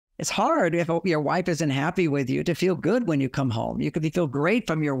it's hard if your wife isn't happy with you to feel good when you come home. You could feel great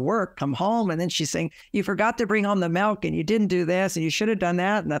from your work, come home, and then she's saying, you forgot to bring home the milk and you didn't do this and you should have done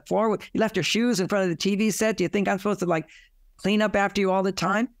that. And that floor, you left your shoes in front of the TV set. Do you think I'm supposed to like clean up after you all the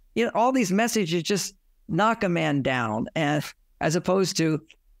time? You know, all these messages just knock a man down. And as opposed to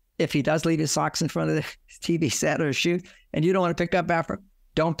if he does leave his socks in front of the TV set or shoe and you don't want to pick up after him,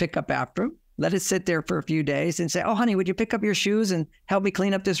 don't pick up after him. Let it sit there for a few days and say, oh, honey, would you pick up your shoes and help me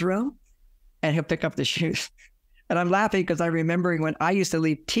clean up this room? And he'll pick up the shoes. And I'm laughing because I'm remembering when I used to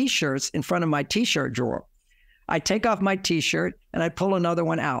leave T-shirts in front of my T-shirt drawer. I'd take off my T-shirt and I'd pull another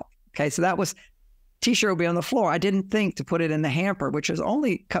one out. Okay, so that was, T-shirt would be on the floor. I didn't think to put it in the hamper, which was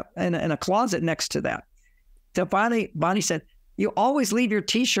only in a closet next to that. So finally, Bonnie said, you always leave your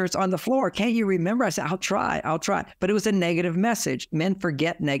T-shirts on the floor. Can't you remember? I said, I'll try. But it was a negative message. Men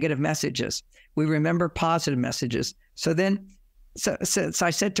forget negative messages. We remember positive messages. So I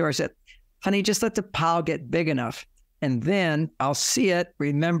said to her, I said, honey, just let the pile get big enough. And then I'll see it,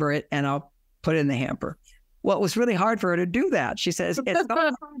 remember it, and I'll put it in the hamper. Well, it was really hard for her to do that. She says, it's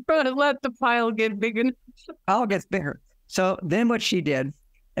not let the pile get big enough. The pile gets bigger. So then what she did,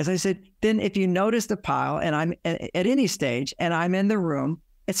 as I said, then if you notice the pile and I'm at any stage and I'm in the room,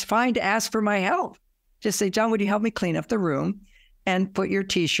 it's fine to ask for my help. Just say, John, would you help me clean up the room and put your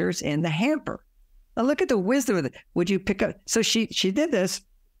T-shirts in the hamper? Now look at the wisdom of it. Would you pick up? So she did this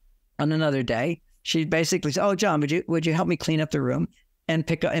on another day. She basically said, oh, John, would you help me clean up the room and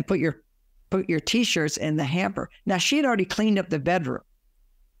pick up and put your T-shirts in the hamper? Now she had already cleaned up the bedroom.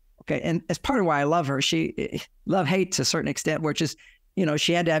 Okay. And as part of why I love her, she love-hate to a certain extent, which is, you know,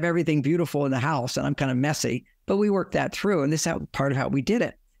 she had to have everything beautiful in the house and I'm kind of messy, but we worked that through. And this is part of how we did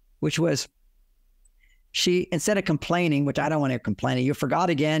it, which was she, instead of complaining, which I don't want to complain, you forgot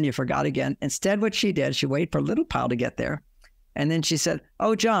again. Instead, what she did, she waited for a little pile to get there. And then she said,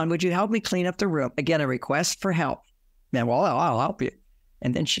 oh, John, would you help me clean up the room? Again, a request for help. Man, well, I'll help you.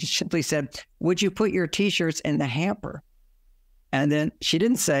 And then she simply said, would you put your T-shirts in the hamper? And then she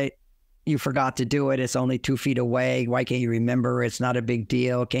didn't say, you forgot to do it. It's only 2 feet away. Why can't you remember? It's not a big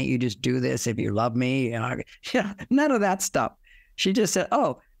deal. Can't you just do this if you love me? And none of that stuff. She just said,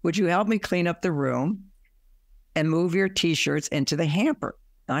 oh, would you help me clean up the room and move your T-shirts into the hamper?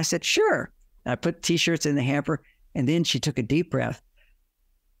 And I said, sure. And I put T-shirts in the hamper. And then she took a deep breath.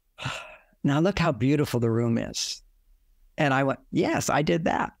 Now look how beautiful the room is. And I went, yes, I did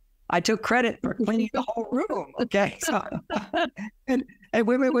that. I took credit for cleaning the whole room. Okay. So, and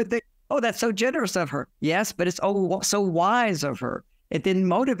women would think, oh, that's so generous of her. Yes, but it's so wise of her. It didn't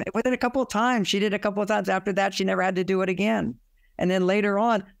motivate. Within a couple of times, she did a couple of times. After that, she never had to do it again. And then later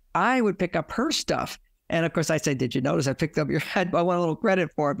on, I would pick up her stuff. And of course, I said, did you notice I picked up your head? I want a little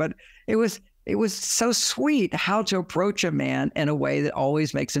credit for it. But it was so sweet how to approach a man in a way that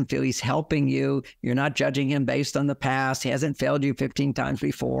always makes him feel he's helping you. You're not judging him based on the past. He hasn't failed you 15 times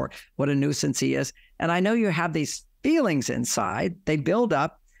before. What a nuisance he is. And I know you have these feelings inside. They build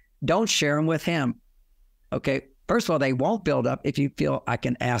up. Don't share them with him. Okay. First of all, they won't build up if you feel I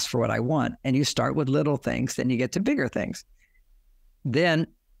can ask for what I want. And you start with little things, then you get to bigger things. Then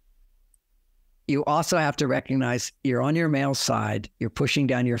you also have to recognize you're on your male side. You're pushing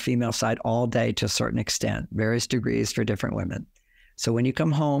down your female side all day to a certain extent, various degrees for different women. So when you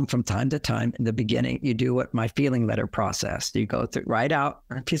come home from time to time in the beginning, you do what my feeling letter process. You go through, write out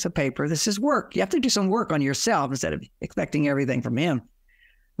on a piece of paper. This is work. You have to do some work on yourself instead of expecting everything from him.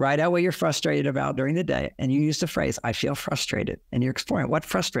 Write out what you're frustrated about during the day. And you use the phrase, I feel frustrated. And you're exploring what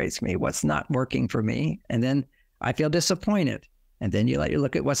frustrates me, what's not working for me. And then I feel disappointed. And then you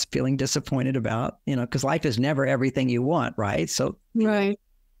look at what's feeling disappointed about, because life is never everything you want, right? So, right.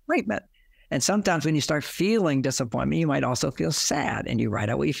 And sometimes when you start feeling disappointment, you might also feel sad and you write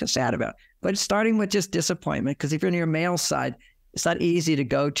out what you feel sad about. But it's starting with just disappointment, because if you're on your male side, it's not easy to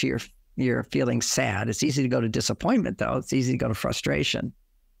go to your feeling sad. It's easy to go to disappointment, though. It's easy to go to frustration.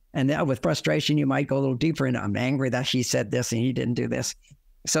 And now with frustration, you might go a little deeper into, I'm angry that he said this and he didn't do this.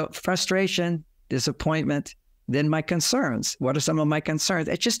 So frustration, disappointment, then my concerns. What are some of my concerns?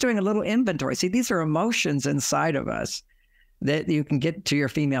 It's just doing a little inventory. See, these are emotions inside of us that you can get to your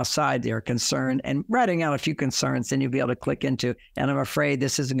female side. They're concerned, and writing out a few concerns, then you'll be able to click into, and I'm afraid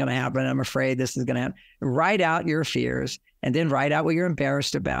this isn't going to happen. I'm afraid this is going to happen. Write out your fears, and then write out what you're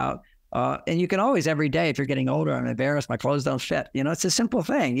embarrassed about. And you can always, every day, if you're getting older, I'm embarrassed, my clothes don't fit. It's a simple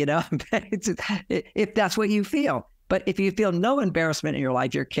thing, if that's what you feel. But if you feel no embarrassment in your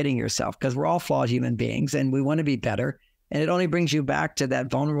life, you're kidding yourself, because we're all flawed human beings and we want to be better. And it only brings you back to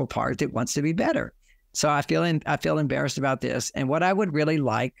that vulnerable part that wants to be better. So I feel embarrassed about this. And what I would really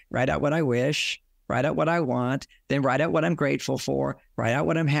like, write out what I wish, write out what I want, then write out what I'm grateful for, write out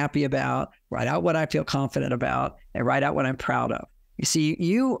what I'm happy about, write out what I feel confident about, and write out what I'm proud of. You see,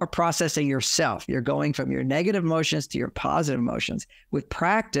 you are processing yourself. You're going from your negative emotions to your positive emotions. With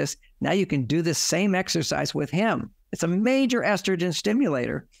practice, now you can do the same exercise with him. It's a major estrogen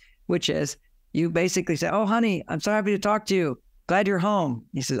stimulator, which is you basically say, oh, honey, I'm so happy to talk to you. Glad you're home.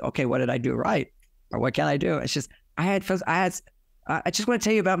 He says, okay, what did I do right? Or what can I do? It's just, I just want to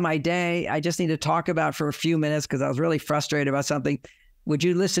tell you about my day. I just need to talk about for a few minutes because I was really frustrated about something. Would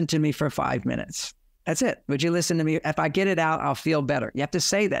you listen to me for 5 minutes? That's it. Would you listen to me? If I get it out, I'll feel better. You have to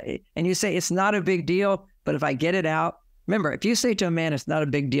say that. And you say, it's not a big deal, but if I get it out, remember, if you say to a man, it's not a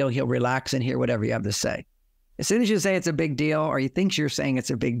big deal, he'll relax and hear whatever you have to say. As soon as you say it's a big deal, or he thinks you're saying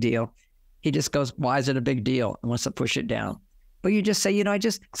it's a big deal, he just goes, why is it a big deal? And wants to push it down. But you just say,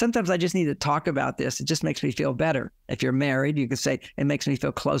 sometimes I just need to talk about this. It just makes me feel better. If you're married, you can say, it makes me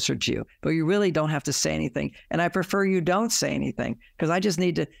feel closer to you. But you really don't have to say anything. And I prefer you don't say anything because I just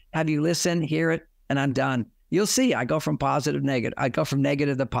need to have you listen, hear it, and I'm done. You'll see, I go from positive to negative. I go from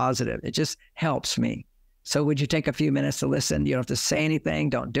negative to positive. It just helps me. So would you take a few minutes to listen? You don't have to say anything.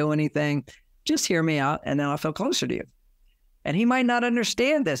 Don't do anything. Just hear me out, and then I'll feel closer to you. And he might not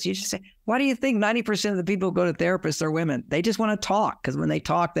understand this. You just say, why do you think 90% of the people who go to therapists are women? They just want to talk because when they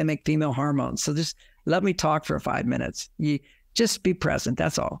talk, they make female hormones. So just let me talk for 5 minutes. You just be present.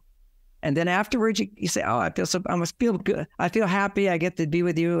 That's all. And then afterwards, you say, oh, I must feel good. I feel happy. I get to be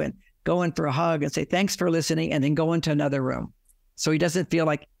with you, and go in for a hug and say, thanks for listening, and then go into another room. So he doesn't feel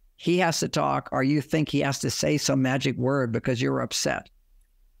like he has to talk or you think he has to say some magic word because you're upset.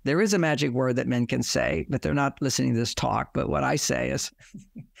 There is a magic word that men can say, but they're not listening to this talk. But what I say is,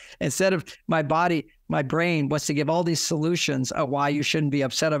 instead of my brain wants to give all these solutions of why you shouldn't be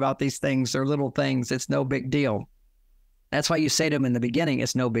upset about these things. They're little things. It's no big deal. That's why you say to them in the beginning,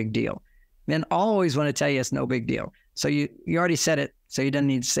 it's no big deal. Men always want to tell you it's no big deal. So you already said it, so you didn't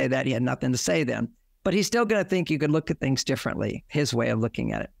need to say that. He had nothing to say then. But he's still going to think you could look at things differently, his way of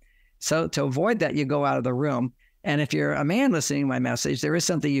looking at it. So to avoid that, you go out of the room. And if you're a man listening to my message, there is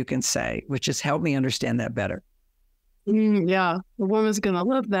something you can say, which is help me understand that better. Yeah, the woman's going to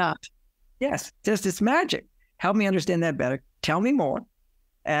love that. Yes, just it's magic. Help me understand that better. Tell me more.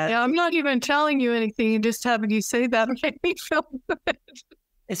 Yeah, I'm not even telling you anything. Just having you say that make me feel good.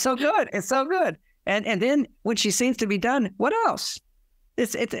 It's so good. It's so good. And then when she seems to be done, what else?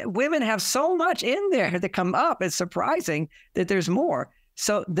 Women have so much in there that come up. It's surprising that there's more.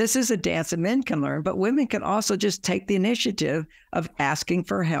 So this is a dance that men can learn, but women can also just take the initiative of asking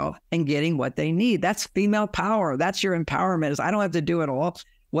for help and getting what they need. That's female power. That's your empowerment. Is I don't have to do it all.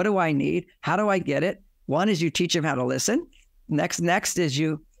 What do I need? How do I get it? One is you teach him how to listen. Next is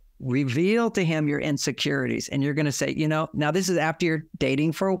you reveal to him your insecurities. And you're going to say, now this is after you're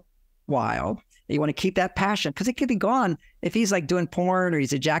dating for a while. You want to keep that passion because it could be gone. If he's like doing porn or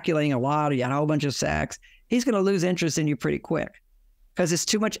he's ejaculating a lot or you had a whole bunch of sex, he's going to lose interest in you pretty quick because it's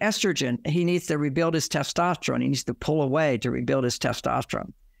too much estrogen. He needs to rebuild his testosterone. He needs to pull away to rebuild his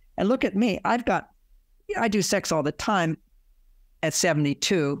testosterone. And look at me. I do sex all the time at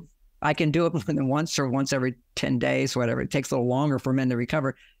 72. I can do it more than once or once every 10 days, whatever. It takes a little longer for men to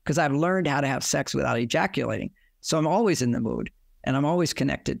recover because I've learned how to have sex without ejaculating. So I'm always in the mood. And I'm always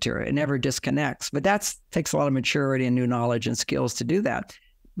connected to her. It never disconnects. But that takes a lot of maturity and new knowledge and skills to do that.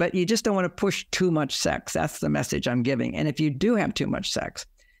 But you just don't want to push too much sex. That's the message I'm giving. And if you do have too much sex,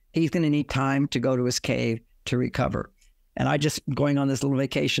 he's going to need time to go to his cave to recover. And I just going on this little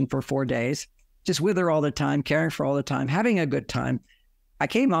vacation for 4 days, just with her all the time, caring for all the time, having a good time. I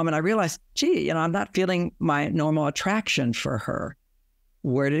came home and I realized, I'm not feeling my normal attraction for her.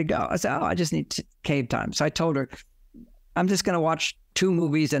 Where did it go? I said, I just need cave time. So I told her, I'm just going to watch 2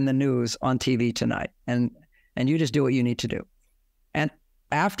 movies and the news on TV tonight. And you just do what you need to do. And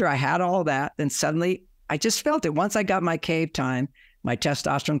after I had all that, then suddenly I just felt it. Once I got my cave time, my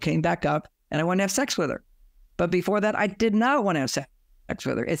testosterone came back up and I wanted to have sex with her. But before that, I did not want to have sex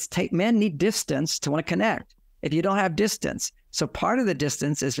with her. Men need distance to want to connect. If you don't have distance. So part of the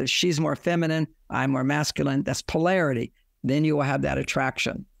distance is if she's more feminine, I'm more masculine. That's polarity. Then you will have that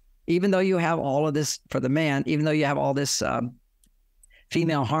attraction. Even though you have all of this for the man, even though you have all this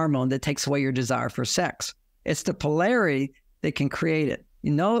female hormone that takes away your desire for sex, it's the polarity that can create it.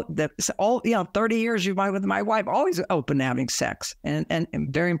 30 years you've been with my wife, always open to having sex. And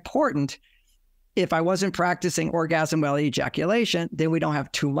very important, if I wasn't practicing orgasm while ejaculation, then we don't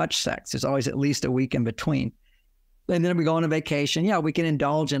have too much sex. There's always at least a week in between. And then we go on a vacation. Yeah, we can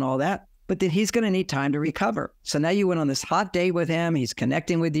indulge in all that. But then he's going to need time to recover. So now you went on this hot date with him. He's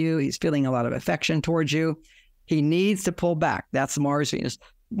connecting with you. He's feeling a lot of affection towards you. He needs to pull back. That's Mars, Venus.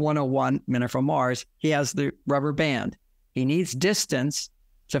 101, Men Are From Mars, he has the rubber band. He needs distance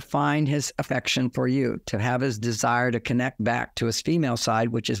to find his affection for you, to have his desire to connect back to his female side,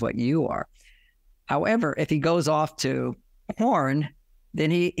 which is what you are. However, if he goes off to porn, then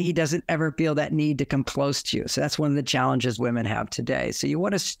he doesn't ever feel that need to come close to you. So that's one of the challenges women have today. So you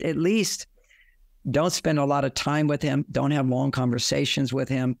want to at least don't spend a lot of time with him. Don't have long conversations with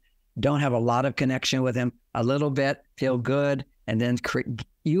him. Don't have a lot of connection with him. A little bit, feel good. And then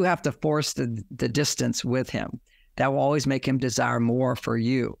you have to force the distance with him. That will always make him desire more for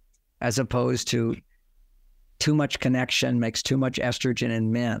you, as opposed to too much connection makes too much estrogen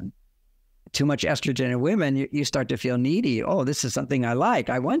in men. Too much estrogen in women, you start to feel needy. Oh, this is something I like.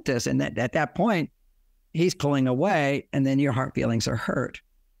 I want this. And at that point, he's pulling away, and then your heart feelings are hurt.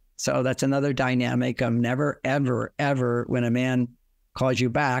 So that's another dynamic of never, ever, ever, when a man calls you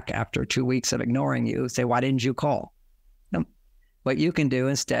back after 2 weeks of ignoring you, say, why didn't you call? No. What you can do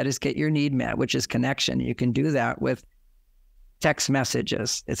instead is get your need met, which is connection. You can do that with text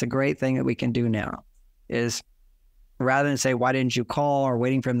messages. It's a great thing that we can do now, is rather than say, why didn't you call, or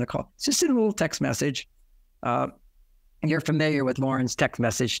waiting for him to call, it's just a little text message. You're familiar with Lauren's text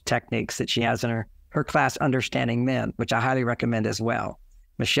message techniques that she has in her class, Understanding Men, which I highly recommend as well.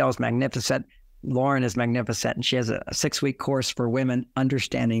 Michelle's magnificent. Lauren is magnificent. And she has a 6-week course for women,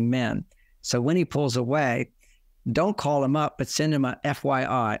 Understanding Men. So when he pulls away, don't call him up, but send him a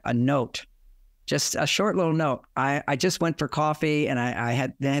FYI, a note. Just a short little note. I just went for coffee, and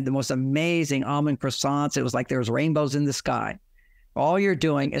they had the most amazing almond croissants. It was like there was rainbows in the sky. All you're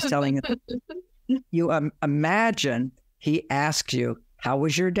doing is telling you, imagine he asked you, how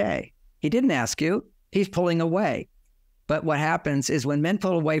was your day? He didn't ask you. He's pulling away. But what happens is when men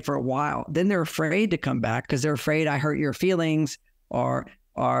pull away for a while, then they're afraid to come back because they're afraid I hurt your feelings, or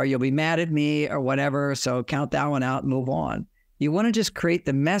you'll be mad at me, or whatever. So count that one out and move on. You want to just create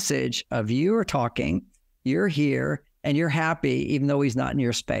the message of you are talking, you're here, and you're happy, even though he's not in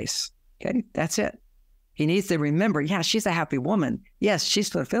your space. Okay, that's it. He needs to remember, yeah, she's a happy woman. Yes, she's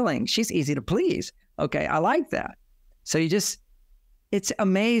fulfilling. She's easy to please. Okay, I like that. So it's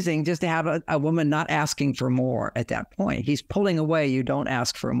amazing just to have a woman not asking for more at that point. He's pulling away. You don't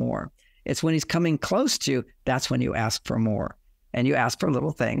ask for more. It's when he's coming close to you, that's when you ask for more. And you ask for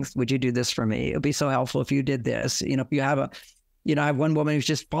little things. Would you do this for me? It would be so helpful if you did this. You know, if you have I have one woman who's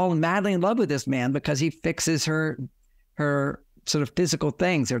just fallen madly in love with this man because he fixes her sort of physical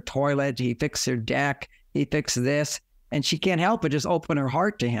things, her toilet, he fixes her deck, he fixes this, and she can't help but just open her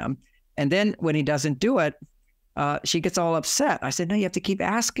heart to him. And then when he doesn't do it, she gets all upset. I said, no, you have to keep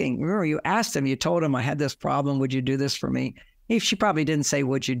asking. Remember, you asked him, you told him I had this problem. Would you do this for me? She probably didn't say,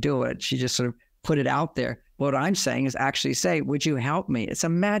 would you do it? She just sort of put it out there. What I'm saying is actually say, would you help me? It's a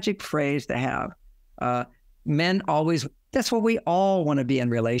magic phrase to have. Men always, that's what we all want to be in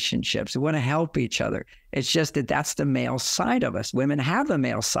relationships. We want to help each other. It's just that's the male side of us. Women have the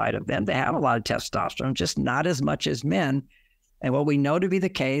male side of them. They have a lot of testosterone, just not as much as men. And what we know to be the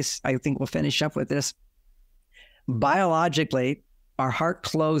case, I think we'll finish up with this. Biologically, our heart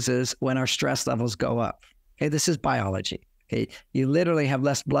closes when our stress levels go up. Okay, this is biology. Okay, you literally have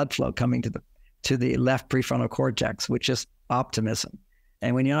less blood flow coming to the left prefrontal cortex, which is optimism.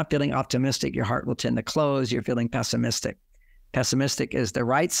 And when you're not feeling optimistic, your heart will tend to close. You're feeling pessimistic. Pessimistic is the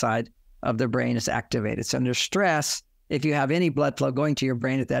right side of the brain is activated. So under stress, if you have any blood flow going to your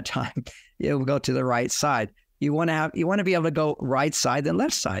brain at that time, it will go to the right side. You want to be able to go right side than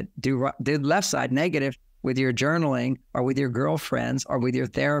left side. Do left side negative with your journaling, or with your girlfriends, or with your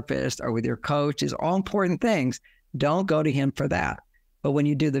therapist, or with your coach. These are all important things. Don't go to him for that. But when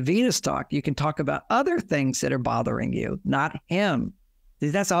you do the Venus talk, you can talk about other things that are bothering you, not him.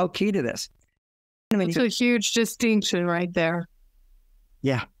 That's all key to this. It's a huge distinction right there.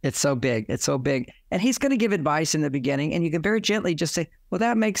 Yeah, it's so big. It's so big. And he's going to give advice in the beginning, and you can very gently just say, well,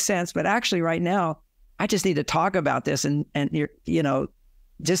 that makes sense. But actually right now, I just need to talk about this. And you're,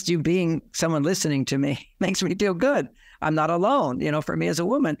 just you being someone listening to me makes me feel good. I'm not alone. For me as a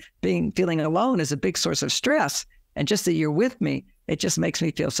woman, feeling alone is a big source of stress. And just that you're with me, it just makes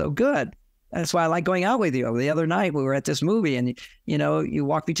me feel so good. That's why I like going out with you. The other night we were at this movie, and you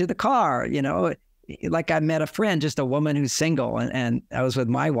walked me to the car. Like I met a friend, just a woman who's single, and I was with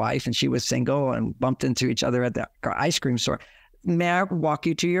my wife, and she was single, and bumped into each other at the ice cream store. May I walk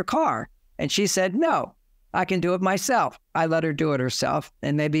you to your car? And she said, no, I can do it myself. I let her do it herself.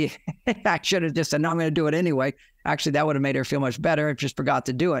 And maybe I should have just said, no, I'm going to do it anyway. Actually, that would have made her feel much better. I just forgot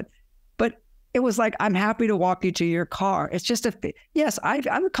to do it. But it was like, I'm happy to walk you to your car. It's just yes,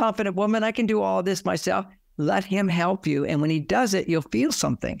 I'm a confident woman. I can do all this myself. Let him help you. And when he does it, you'll feel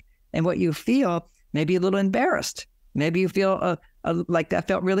something. And what you feel, maybe a little embarrassed. Maybe you feel like that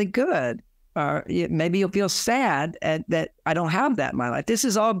felt really good. Or maybe you'll feel sad that I don't have that in my life. This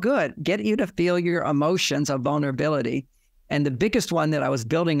is all good. Get you to feel your emotions of vulnerability. And the biggest one that I was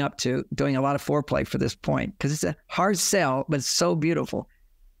building up to, doing a lot of foreplay for this point, because it's a hard sell, but it's so beautiful.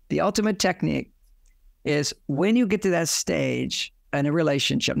 The ultimate technique is when you get to that stage in a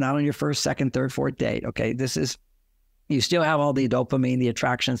relationship, not on your first, second, third, fourth date, okay, you still have all the dopamine, the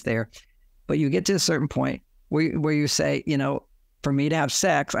attractions there, but you get to a certain point where you say, for me to have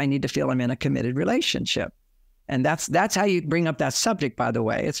sex, I need to feel I'm in a committed relationship. And that's how you bring up that subject, by the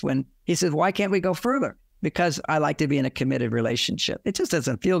way. It's when he says, why can't we go further? Because I like to be in a committed relationship. It just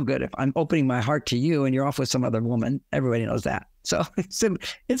doesn't feel good if I'm opening my heart to you and you're off with some other woman. Everybody knows that. So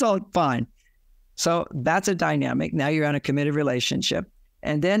it's all fine. So that's a dynamic. Now you're in a committed relationship.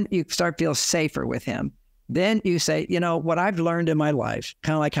 And then you start to feel safer with him. Then you say, what I've learned in my life,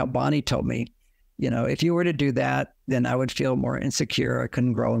 kind of like how Bonnie told me, if you were to do that, then I would feel more insecure. I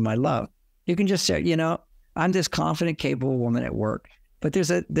couldn't grow in my love. You can just say, I'm this confident, capable woman at work, but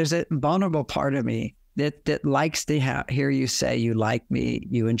there's a vulnerable part of me that likes to hear you say you like me,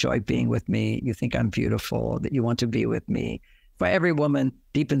 you enjoy being with me, you think I'm beautiful, that you want to be with me. For every woman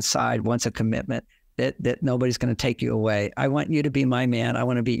deep inside wants a commitment that nobody's going to take you away. I want you to be my man. I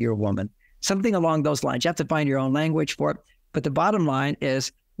want to be your woman. Something along those lines. You have to find your own language for it. But the bottom line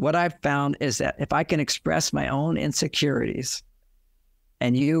is, what I've found is that if I can express my own insecurities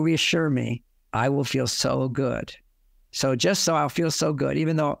and you reassure me, I will feel so good. So just so I'll feel so good,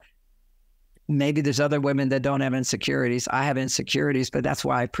 even though maybe there's other women that don't have insecurities. I have insecurities, but that's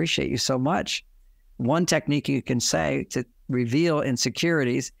why I appreciate you so much. One technique you can say to reveal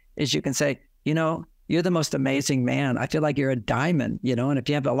insecurities is you can say, you're the most amazing man. I feel like you're a diamond, and if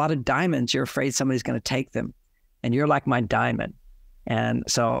you have a lot of diamonds, you're afraid somebody's going to take them. And you're like my diamond. And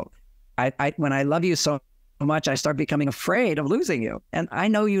so when I love you so much, I start becoming afraid of losing you. And I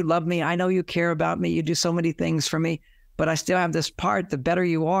know you love me. I know you care about me. You do so many things for me, but I still have this part. The better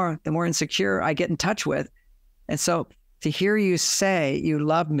you are, the more insecure I get in touch with. And so to hear you say you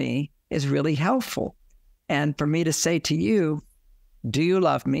love me is really helpful. And for me to say to you, do you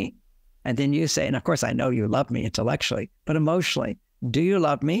love me? And then you say, and of course I know you love me intellectually, but emotionally, do you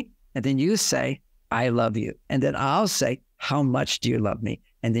love me? And then you say, I love you. And then I'll say, how much do you love me?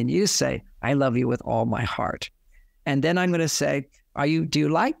 And then you say, I love you with all my heart. And then I'm going to say, do you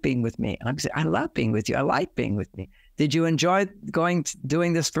like being with me? And I'm going to say, I love being with you. I like being with me. Did you enjoy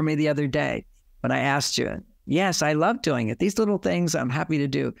doing this for me the other day when I asked you? Yes, I love doing it. These little things I'm happy to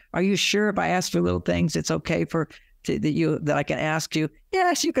do. Are you sure if I ask for little things, it's okay that I can ask you?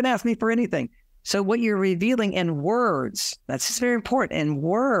 Yes, you can ask me for anything. So what you're revealing in words, that's very important. In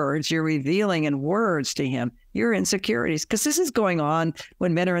words, you're revealing in words to him your insecurities. Because this is going on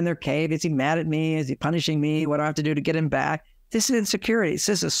when men are in their cave. Is he mad at me? Is he punishing me? What do I have to do to get him back? This is insecurities.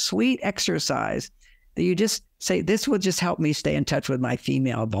 This is a sweet exercise that you just say, this will just help me stay in touch with my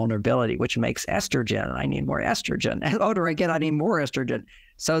female vulnerability, which makes estrogen. I need more estrogen. And the older I get, I need more estrogen.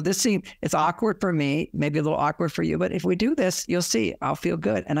 So it's awkward for me, maybe a little awkward for you, but if we do this, you'll see, I'll feel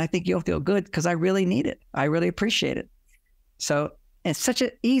good. And I think you'll feel good because I really need it. I really appreciate it. So it's such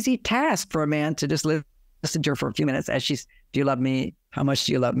an easy task for a man to just listen to her for a few minutes as do you love me? How much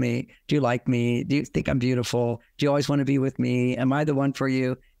do you love me? Do you like me? Do you think I'm beautiful? Do you always want to be with me? Am I the one for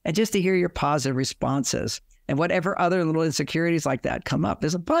you? And just to hear your positive responses and whatever other little insecurities like that come up,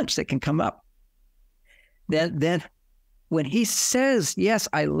 there's a bunch that can come up. Then when he says, yes,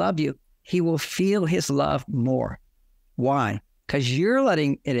 I love you, he will feel his love more. Why? Because you're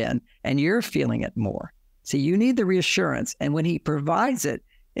letting it in and you're feeling it more. See, you need the reassurance. And when he provides it,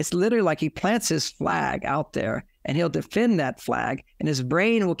 it's literally like he plants his flag out there and he'll defend that flag. And his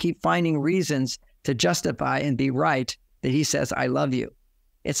brain will keep finding reasons to justify and be right that he says, I love you.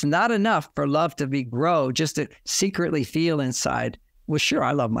 It's not enough for love to grow just to secretly feel inside, well, sure,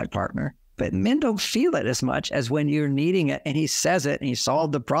 I love my partner. But men don't feel it as much as when you're needing it and he says it and he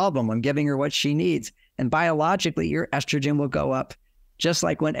solved the problem. I'm giving her what she needs. And biologically, your estrogen will go up. Just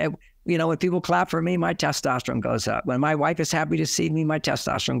like when people clap for me, my testosterone goes up. When my wife is happy to see me, my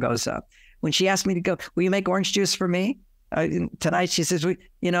testosterone goes up. When she asked me to go, will you make orange juice for me? Tonight, she says,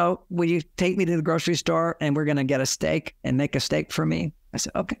 will you take me to the grocery store and we're going to get a steak and make a steak for me? I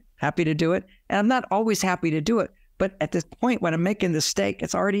said, okay, happy to do it. And I'm not always happy to do it. But at this point, when I'm making the steak,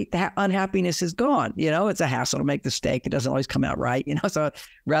 it's already, the unhappiness is gone. It's a hassle to make the steak. It doesn't always come out right. So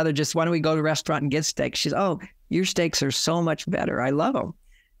rather just, why don't we go to a restaurant and get steak? She's, oh, your steaks are so much better. I love them.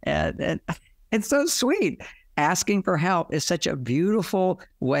 And it's so sweet. Asking for help is such a beautiful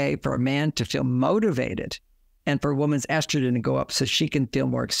way for a man to feel motivated and for a woman's estrogen to go up so she can feel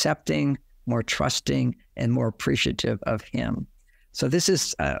more accepting, more trusting, and more appreciative of him. So this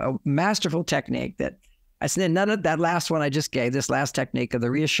is a masterful technique that I said, none of that last one I just gave, this last technique of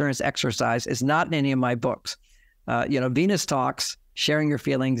the reassurance exercise is not in any of my books. Venus Talks, sharing your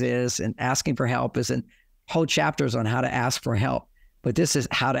feelings is, and asking for help is in whole chapters on how to ask for help. But this is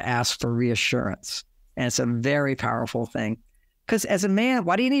how to ask for reassurance. And it's a very powerful thing. Because as a man,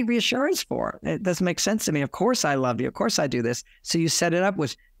 what do you need reassurance for? It doesn't make sense to me. Of course I love you. Of course I do this. So you set it up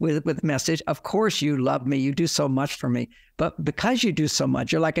with the message, of course you love me. You do so much for me. But because you do so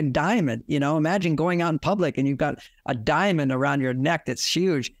much, you're like a diamond. Imagine going out in public and you've got a diamond around your neck that's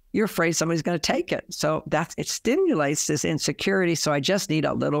huge. You're afraid somebody's going to take it. So it stimulates this insecurity. So I just need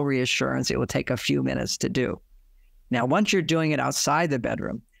a little reassurance. It will take a few minutes to do. Now, once you're doing it outside the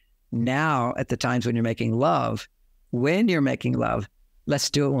bedroom, now at the times when you're making love, let's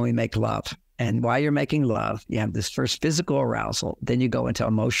do it when we make love. And while you're making love, you have this first physical arousal, then you go into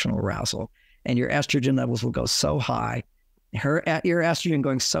emotional arousal, and your estrogen levels will go so high. Your estrogen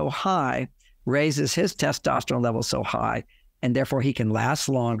going so high raises his testosterone level so high, and therefore he can last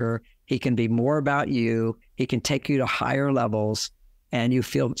longer. He can be more about you. He can take you to higher levels, and you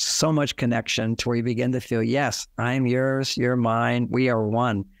feel so much connection to where you begin to feel, yes, I'm yours, you're mine, we are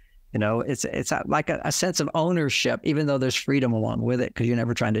one. It's like a sense of ownership, even though there's freedom along with it, because you're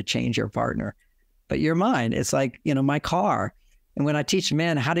never trying to change your partner. But you're mine. It's like, my car. And when I teach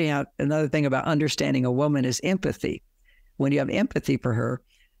men, another thing about understanding a woman is empathy. When you have empathy for her,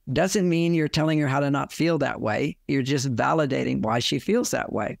 doesn't mean you're telling her how to not feel that way. You're just validating why she feels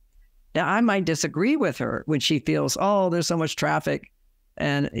that way. Now, I might disagree with her when she feels, oh, there's so much traffic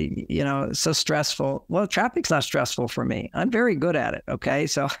and, it's so stressful. Well, traffic's not stressful for me. I'm very good at it. Okay.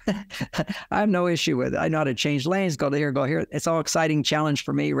 So I have no issue with it. I know how to change lanes, go here, go here. It's all exciting challenge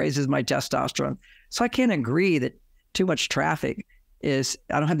for me, raises my testosterone. So I can't agree that too much traffic I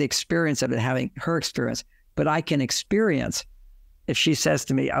don't have the experience of it having her experience, but I can experience if she says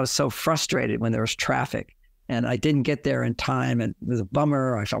to me, I was so frustrated when there was traffic and I didn't get there in time and it was a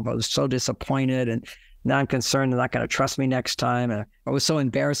bummer. I was so disappointed and now I'm concerned they're not going to trust me next time. And it was so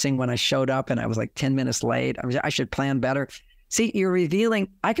embarrassing when I showed up and I was like 10 minutes late. I should plan better. See, you're revealing,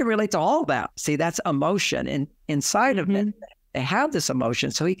 I can relate to all that. See, that's emotion. And inside of it, they have this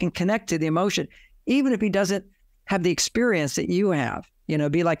emotion. So he can connect to the emotion, even if he doesn't have the experience that you have.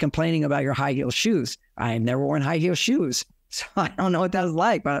 Be like complaining about your high heel shoes. I have never worn high heel shoes. So I don't know what that was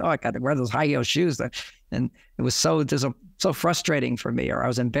like, but I got to wear those high heel shoes. And it was so frustrating for me, or I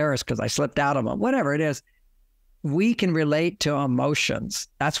was embarrassed because I slipped out of them, whatever it is. We can relate to emotions.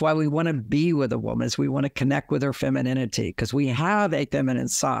 That's why we want to be with a woman, is we want to connect with her femininity, because we have a feminine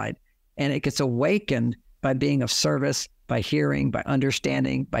side and it gets awakened by being of service, by hearing, by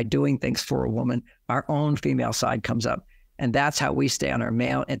understanding, by doing things for a woman. Our own female side comes up. And that's how we stay on our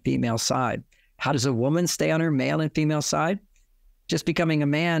male and female side. How does a woman stay on her male and female side? Just becoming a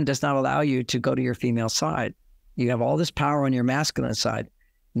man does not allow you to go to your female side. You have all this power on your masculine side.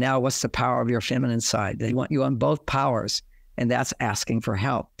 Now, what's the power of your feminine side? They want you on both powers, and that's asking for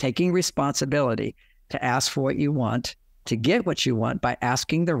help, taking responsibility to ask for what you want, to get what you want by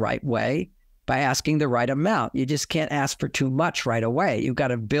asking the right way, by asking the right amount. You just can't ask for too much right away. You've got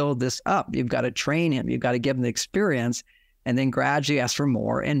to build this up. You've got to train him. You've got to give him the experience, and then gradually ask for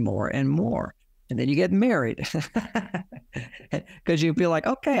more and more and more. And then you get married because you feel like,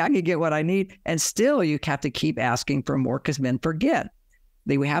 okay, I can get what I need. And still you have to keep asking for more because men forget.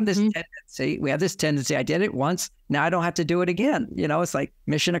 We have this tendency. I did it once. Now I don't have to do it again. It's like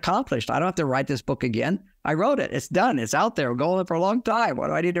mission accomplished. I don't have to write this book again. I wrote it. It's done. It's out there. We're going for a long time. What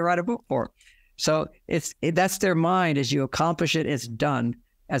do I need to write a book for? So that's their mind. As you accomplish it, it's done,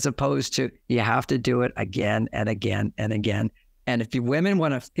 as opposed to you have to do it again and again and again. And if you women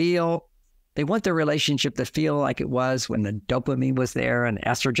want to feel, they want their relationship to feel like it was when the dopamine was there and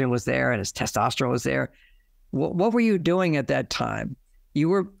estrogen was there and his testosterone was there. What were you doing at that time? You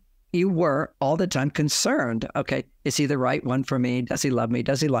were all the time concerned. Okay, is he the right one for me? Does he love me?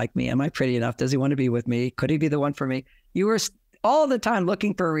 Does he like me? Am I pretty enough? Does he want to be with me? Could he be the one for me? You were all the time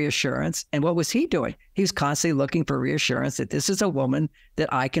looking for reassurance. And what was he doing? He was constantly looking for reassurance that this is a woman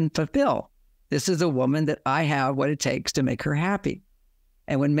that I can fulfill. This is a woman that I have what it takes to make her happy.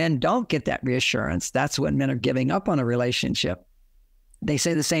 And when men don't get that reassurance, that's when men are giving up on a relationship. They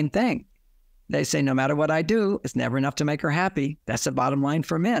say the same thing. They say, no matter what I do, it's never enough to make her happy. That's the bottom line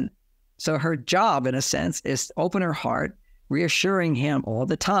for men. So her job, in a sense, is to open her heart, reassuring him all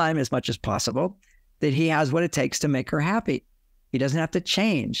the time, as much as possible, that he has what it takes to make her happy. He doesn't have to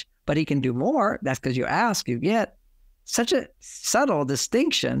change, but he can do more. That's because you ask, you get. Such a subtle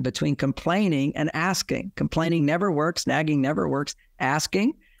distinction between complaining and asking. Complaining never works. Nagging never works.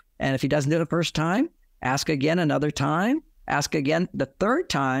 Asking, and if he doesn't do it the first time, ask again another time. Ask again the third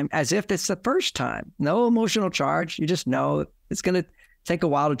time as if it's the first time. No emotional charge. You just know it's going to take a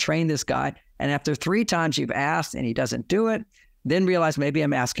while to train this guy. And after 3 times you've asked and he doesn't do it, then realize maybe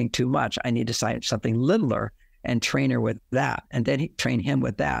I'm asking too much. I need to cite something littler and train her with that. And then train him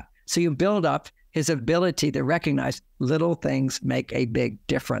with that. So you build up his ability to recognize little things make a big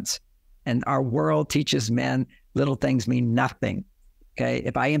difference. And our world teaches men little things mean nothing. Okay.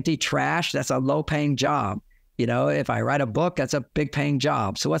 If I empty trash, that's a low paying job. You know, if I write a book, that's a big paying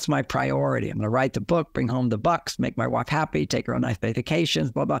job. So what's my priority? I'm going to write the book, bring home the bucks, make my wife happy, take her on nice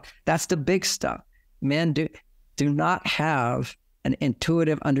vacations, blah, blah. That's the big stuff. Men do not have an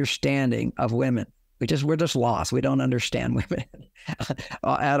intuitive understanding of women. We're just lost. We don't understand women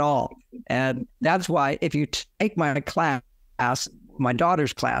at all. And that's why if you take my class, my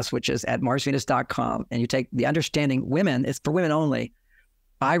daughter's class, which is at MarsVenus.com, and you take the Understanding Women, it's for women only.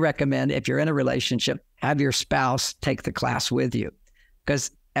 I recommend if you're in a relationship, have your spouse take the class with you. Because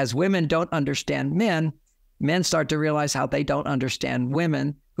as women don't understand men, men start to realize how they don't understand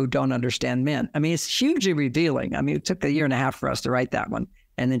women who don't understand men. I mean, it's hugely revealing. I mean, it took 1.5 years for us to write that one.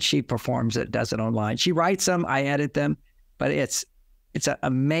 And then she performs it, does it online. She writes them, I edit them, but it's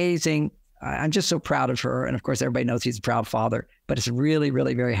amazing. I'm just so proud of her. And of course, everybody knows he's a proud father, but it's really,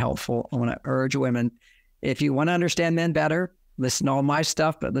 really very helpful. I want to urge women, if you want to understand men better, listen to all my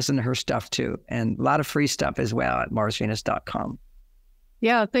stuff, but listen to her stuff too. And a lot of free stuff as well at MarsVenus.com.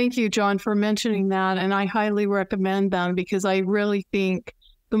 Yeah, thank you, John, for mentioning that. And I highly recommend them because I really think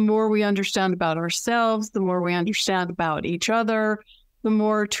the more we understand about ourselves, the more we understand about each other, the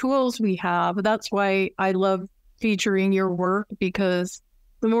more tools we have. That's why I love featuring your work, because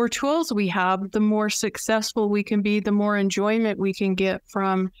the more tools we have, the more successful we can be, the more enjoyment we can get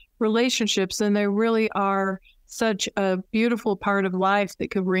from relationships. And they really are such a beautiful part of life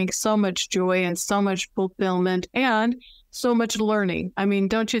that could bring so much joy and so much fulfillment and so much learning. I mean,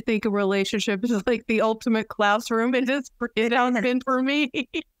 don't you think a relationship is like the ultimate classroom? It has been for me.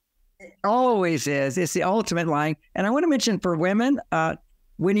 It always is. It's the ultimate line. And I want to mention for women, I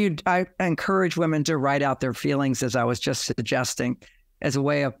encourage women to write out their feelings, as I was just suggesting, as a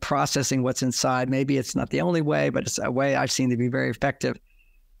way of processing what's inside. Maybe it's not the only way, but it's a way I've seen to be very effective.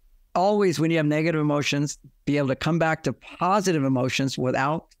 Always, when you have negative emotions, be able to come back to positive emotions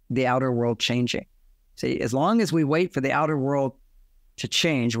without the outer world changing. See, as long as we wait for the outer world to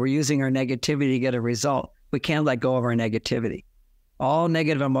change, we're using our negativity to get a result. We can't let go of our negativity. All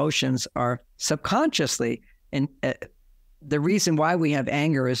negative emotions are subconsciously, and the reason why we have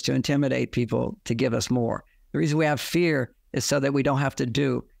anger is to intimidate people to give us more. The reason we have fear is so that we don't have to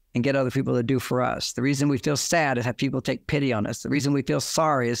do and get other people to do for us. The reason we feel sad is have people take pity on us. The reason we feel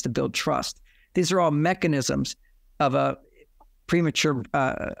sorry is to build trust. These are all mechanisms of a premature,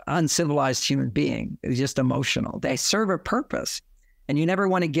 uncivilized human being who's just emotional. They serve a purpose. And you never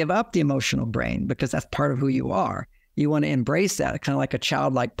want to give up the emotional brain because that's part of who you are. You want to embrace that, kind of like a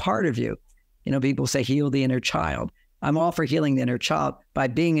childlike part of you. You know, people say heal the inner child. I'm all for healing the inner child by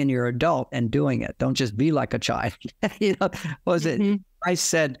being in your adult and doing it. Don't just be like a child. You know, what was it? Christ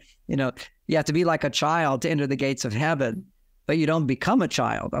said, you know, you have to be like a child to enter the gates of heaven, but you don't become a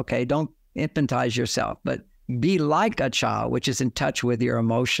child. Okay. Don't infantize yourself, but be like a child, which is in touch with your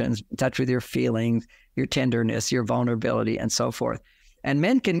emotions, in touch with your feelings, your tenderness, your vulnerability, and so forth. And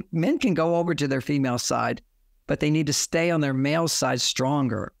men can go over to their female side, but they need to stay on their male side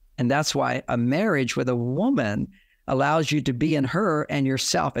stronger. And that's why a marriage with a woman allows you to be in her and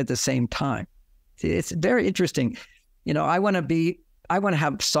yourself at the same time. See, it's very interesting. You know, I want to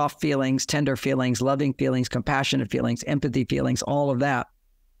have soft feelings, tender feelings, loving feelings, compassionate feelings, empathy feelings, all of that.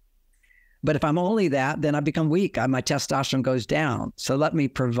 But if I'm only that, then I become weak. My testosterone goes down. So let me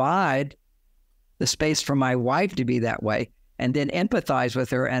provide the space for my wife to be that way and then empathize with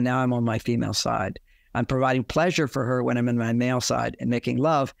her. And now I'm on my female side. I'm providing pleasure for her when I'm in my male side and making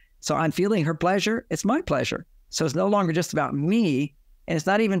love. So I'm feeling her pleasure. It's my pleasure. So it's no longer just about me. And it's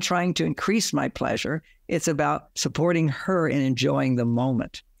not even trying to increase my pleasure. It's about supporting her and enjoying the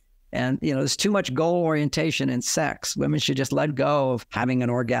moment. And, you know, there's too much goal orientation in sex. Women should just let go of having an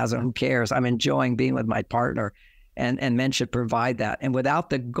orgasm. Who cares? I'm enjoying being with my partner. And men should provide that. And without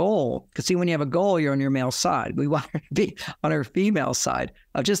the goal, because see, when you have a goal, you're on your male side. We want her to be on her female side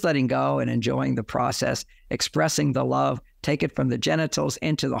of just letting go and enjoying the process, expressing the love, take it from the genitals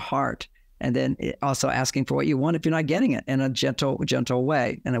into the heart. And then also asking for what you want if you're not getting it in a gentle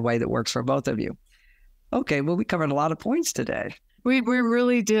way, in a way that works for both of you. Okay, well, we covered a lot of points today. We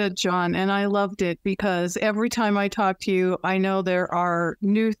really did, John, and I loved it because every time I talk to you, I know there are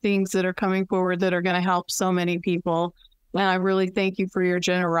new things that are coming forward that are going to help so many people. And I really thank you for your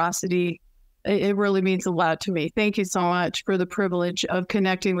generosity It really means a lot to me. Thank you so much for the privilege of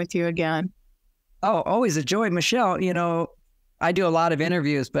connecting with you again. Oh, always a joy. Michelle, I do a lot of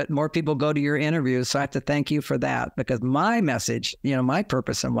interviews, but more people go to your interviews. So I have to thank you for that, because my message, my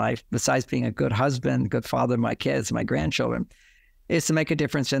purpose in life, besides being a good husband, good father to my kids, my grandchildren, is to make a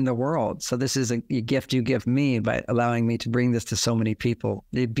difference in the world. So this is a gift you give me by allowing me to bring this to so many people.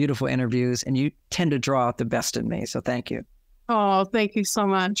 The beautiful interviews, and you tend to draw out the best in me. So thank you. Oh, thank you so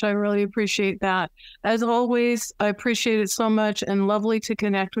much. I really appreciate that. As always, I appreciate it so much, and lovely to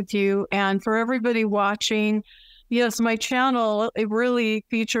connect with you. And for everybody watching, yes, my channel, it really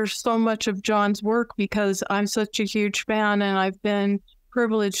features so much of John's work because I'm such a huge fan, and I've been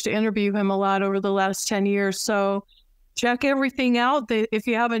privileged to interview him a lot over the last 10 years. So check everything out if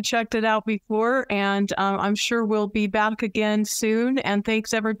you haven't checked it out before. And I'm sure we'll be back again soon. And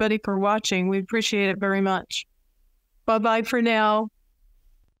thanks everybody for watching. We appreciate it very much. Bye-bye for now.